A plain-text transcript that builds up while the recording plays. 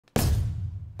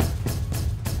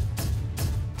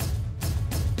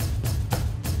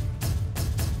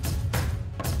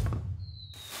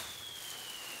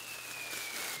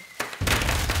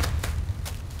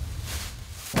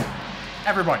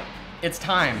Everybody, it's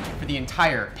time for the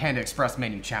entire Panda Express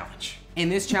menu challenge. In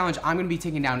this challenge, I'm gonna be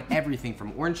taking down everything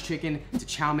from orange chicken to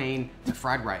chow mein to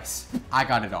fried rice. I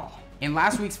got it all. In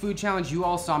last week's food challenge, you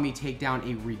all saw me take down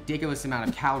a ridiculous amount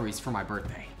of calories for my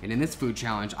birthday. And in this food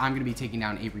challenge, I'm gonna be taking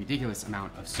down a ridiculous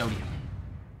amount of sodium.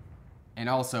 And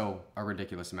also a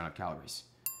ridiculous amount of calories.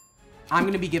 I'm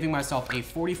gonna be giving myself a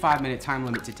 45-minute time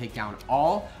limit to take down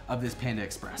all of this Panda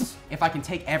Express. If I can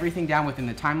take everything down within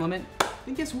the time limit,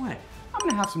 then guess what? I'm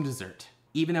gonna have some dessert,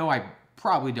 even though I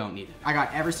probably don't need it. I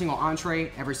got every single entree,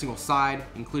 every single side,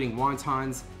 including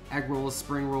wontons, egg rolls,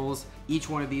 spring rolls. Each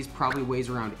one of these probably weighs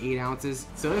around 8 ounces.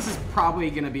 So this is probably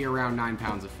gonna be around 9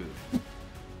 pounds of food.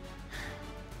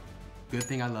 Good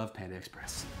thing I love Panda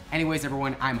Express. Anyways,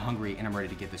 everyone, I'm hungry and I'm ready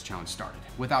to get this challenge started.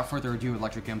 Without further adu,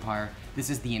 Electric Empire, this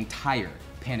is the entire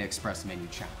Panda Express menu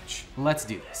challenge. Let's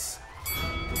do this.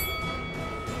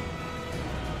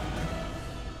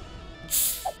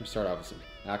 Let's start off with some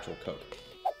actual Coke.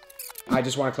 I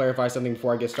just want to clarify something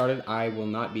before I get started. I will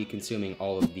not be consuming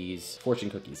all of these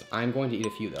fortune cookies. I'm going to eat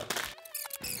a few though.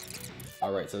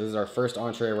 All right, so this is our first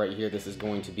entree right here. This is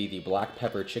going to be the black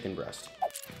pepper chicken breast.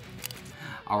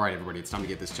 All right, everybody, it's time to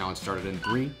get this challenge started in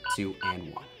 3, 2,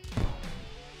 and 1.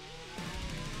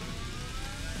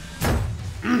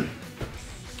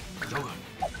 So good.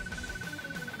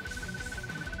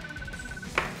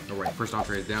 All right, first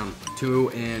entree is down.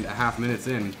 2.5 minutes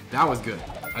in. That was good.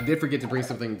 I did forget to bring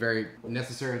something very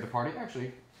necessary to the party.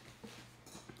 Actually,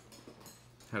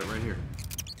 had it right here.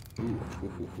 Ooh.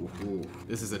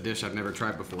 This is a dish I've never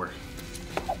tried before.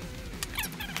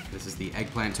 This is the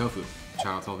eggplant tofu. Shout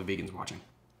out to all the vegans watching.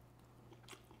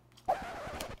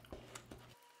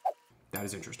 That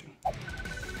is interesting.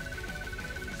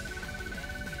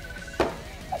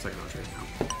 Second entree now.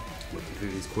 Looking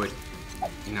through these quick.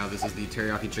 Now this is the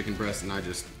teriyaki chicken breast, and I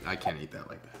can't eat that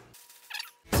like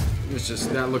that. It's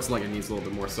just, that looks like it needs a little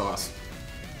bit more sauce.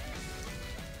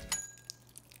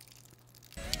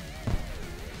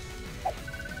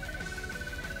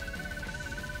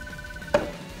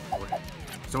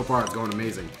 So far, it's going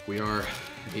amazing. We are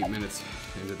 8 minutes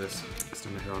into this. It's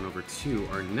time to head on over to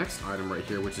our next item right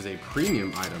here, which is a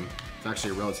premium item. It's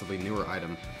actually a relatively newer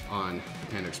item on the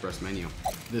Panda Express menu.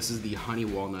 This is the honey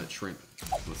walnut shrimp.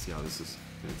 Let's see how this is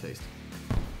gonna taste.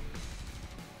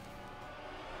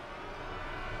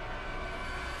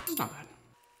 It's not bad.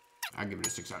 I'd give it a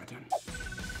 6 out of 10.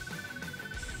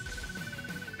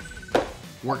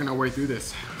 Working our way through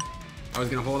this. I was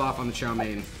gonna hold off on the chow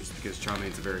mein just because chow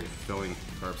mein is a very filling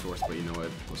carb source, but you know what?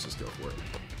 Let's just go for it.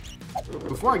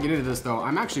 Before I get into this though,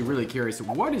 I'm actually really curious,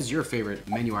 what is your favorite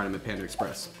menu item at Panda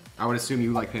Express? I would assume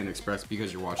you like Panda Express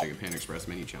because you're watching a Panda Express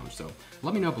menu challenge, so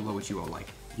let me know below what you all like.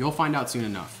 You'll find out soon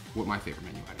enough what my favorite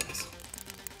menu item is.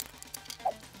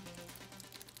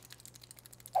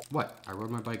 What? I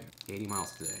rode my bike 80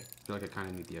 miles today. I feel like I kind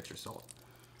of need the extra salt.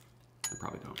 I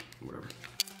probably don't, whatever.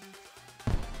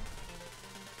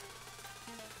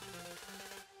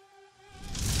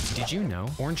 Did you know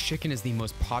orange chicken is the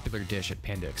most popular dish at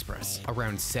Panda Express?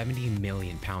 Around 70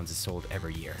 million pounds is sold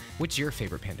every year. What's your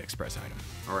favorite Panda Express item?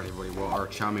 All right, everybody, well, our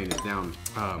chow mein is down.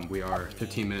 We are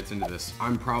 15 minutes into this.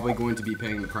 I'm probably going to be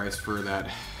paying the price for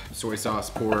that soy sauce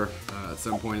pour at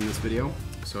some point in this video.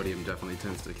 Sodium definitely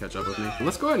tends to catch up with me.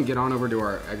 Let's go ahead and get on over to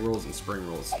our egg rolls and spring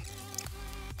rolls.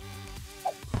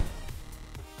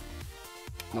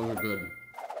 Those are good,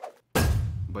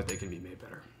 but they can be made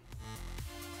better.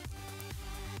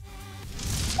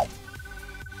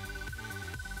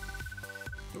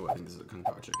 Oh, I think this is a Kung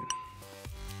Pao chicken.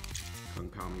 Kung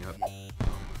Pao me up.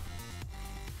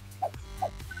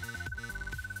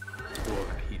 Oh,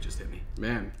 that heat just hit me.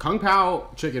 Man, Kung Pao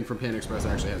chicken from Panda Express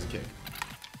actually has a kick.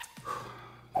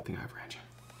 Good thing I have ranch.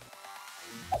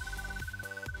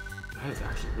 That is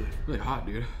actually really hot,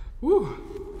 dude. Woo!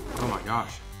 Oh my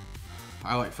gosh.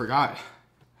 I forgot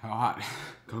how hot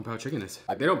Kung Pao chicken is.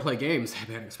 Like, they don't play games at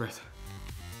Panda Express.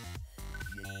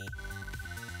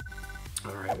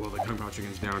 All right, well, the Kung Pao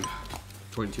chicken's down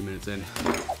 22 minutes in.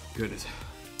 Goodness,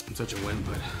 I'm such a wimp,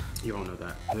 but you all know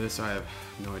that. This, I have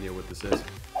no idea what this is.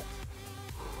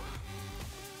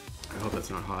 I hope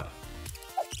that's not hot.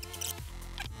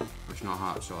 It's not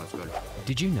hot, so that's good.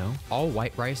 Did you know all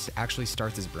white rice actually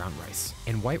starts as brown rice?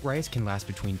 And white rice can last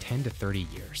between 10 to 30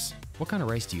 years. What kind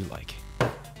of rice do you like? All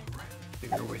right,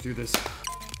 figure our way through this.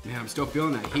 Man, I'm still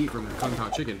feeling that heat from the Kung Pao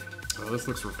chicken. Oh, this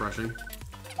looks refreshing.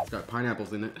 It's got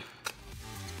pineapples in it.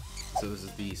 So this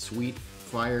is the sweet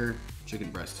fire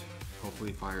chicken breast.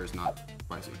 Hopefully fire is not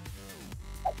spicy.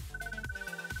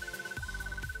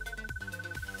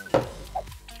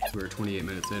 We're 28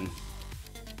 minutes in.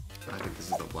 I think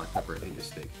this is the black pepper Angus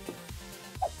steak.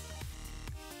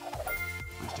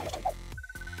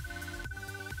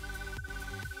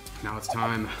 Now it's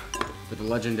time for the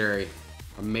legendary,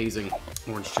 amazing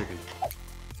orange chicken.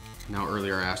 Now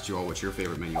earlier I asked you all what your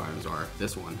favorite menu items are.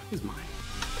 This one is mine.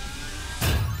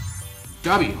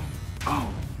 W.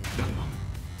 Oh, W.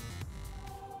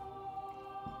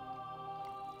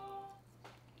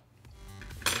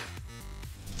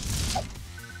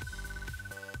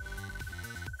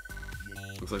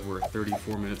 Looks like we're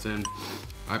 34 minutes in.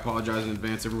 I apologize in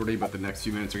advance, everybody, but the next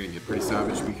few minutes are gonna get pretty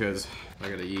savage because I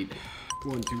gotta eat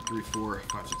 1, 2, 3, 4,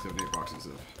 5, 6, 7, 8 boxes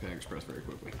of Panda Express very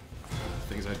quickly.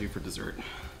 Things I do for dessert.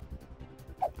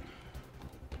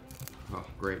 Oh,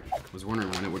 great. I was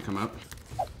wondering when it would come up.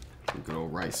 Some good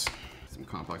old rice. Some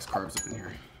complex carbs up in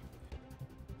here.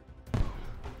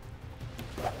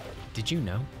 Did you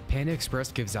know? Panda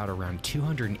Express gives out around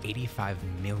 285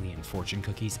 million fortune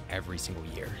cookies every single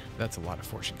year. That's a lot of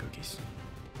fortune cookies.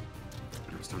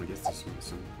 It's time to get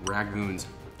some ragoons.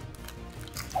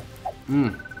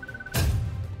 Mmm.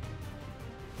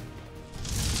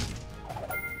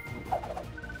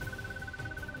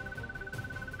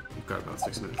 We've got about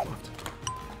 6 minutes left.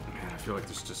 Man, I feel like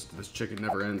this chicken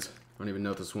never ends. I don't even know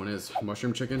what this one is.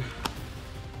 Mushroom chicken.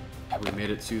 We made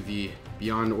it to the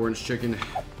Beyond Orange Chicken.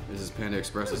 This is Panda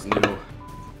Express's new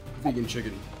vegan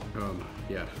chicken.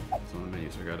 Yeah, it's on the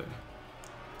menu, so I got it.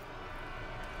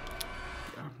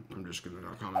 Yeah, I'm just gonna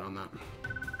not comment on that.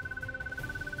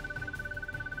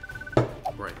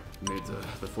 Right, made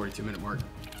the 42-minute mark.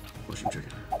 Mushroom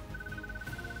chicken.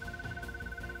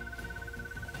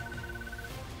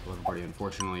 Well, everybody,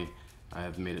 unfortunately, I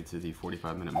have made it to the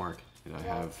 45-minute mark, and I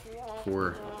have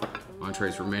 4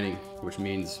 entrees remaining, which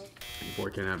means boy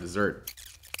can't have dessert.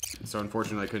 So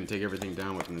unfortunately, I couldn't take everything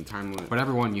down within the time limit. But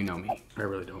everyone, you know me. I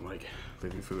really don't like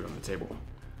leaving food on the table.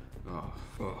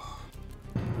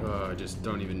 I just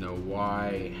don't even know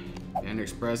why. Panda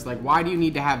Express, like, why do you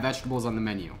need to have vegetables on the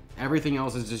menu? Everything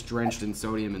else is just drenched in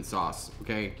sodium and sauce,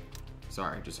 okay?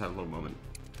 Sorry, just had a little moment.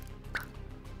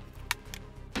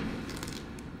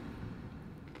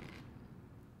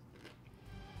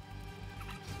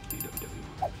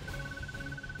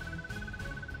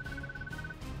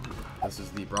 This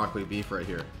is the broccoli beef right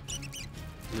here.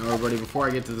 You know, everybody, before I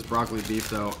get to this broccoli beef,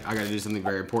 though, I gotta do something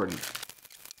very important.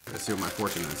 I gotta see what my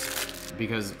fortune is.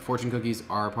 Because fortune cookies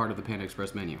are a part of the Panda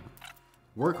Express menu.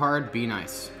 Work hard, be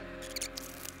nice.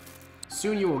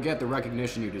 Soon you will get the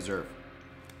recognition you deserve.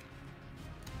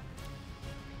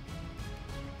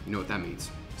 You know what that means.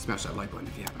 Smash that like button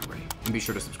if you haven't already. And be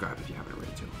sure to subscribe if you haven't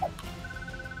already, too.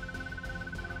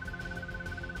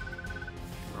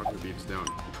 Broccoli beef's down.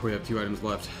 We have 2 items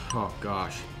left. Oh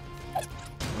gosh.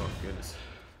 Oh goodness.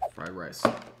 Fried rice.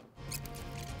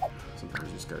 Sometimes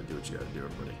you just gotta do what you gotta do,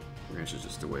 everybody. Ranch is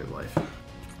just a way of life.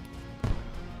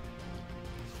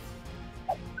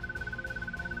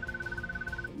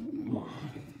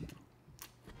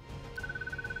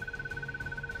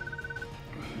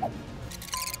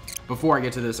 Before I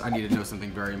get to this, I need to know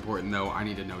something very important though. I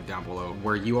need to know down below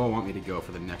where you all want me to go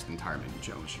for the next entire menu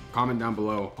challenge. Comment down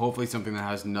below, hopefully something that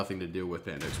has nothing to do with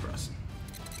Panda Express.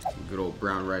 Some good old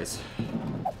brown rice.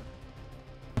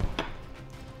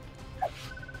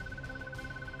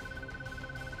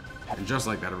 And just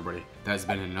like that, everybody, that has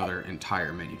been another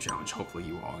entire menu challenge. Hopefully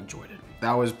you all enjoyed it.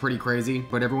 That was pretty crazy,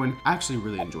 but everyone, I actually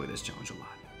really enjoy this challenge a lot.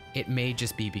 It may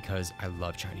just be because I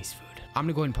love Chinese food. I'm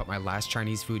gonna go ahead and put my last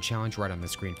Chinese food challenge right on the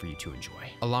screen for you to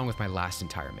enjoy, along with my last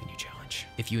entire menu challenge.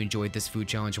 If you enjoyed this food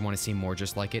challenge and want to see more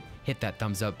just like it, hit that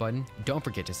thumbs up button. Don't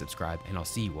forget to subscribe, and I'll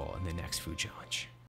see you all in the next food challenge.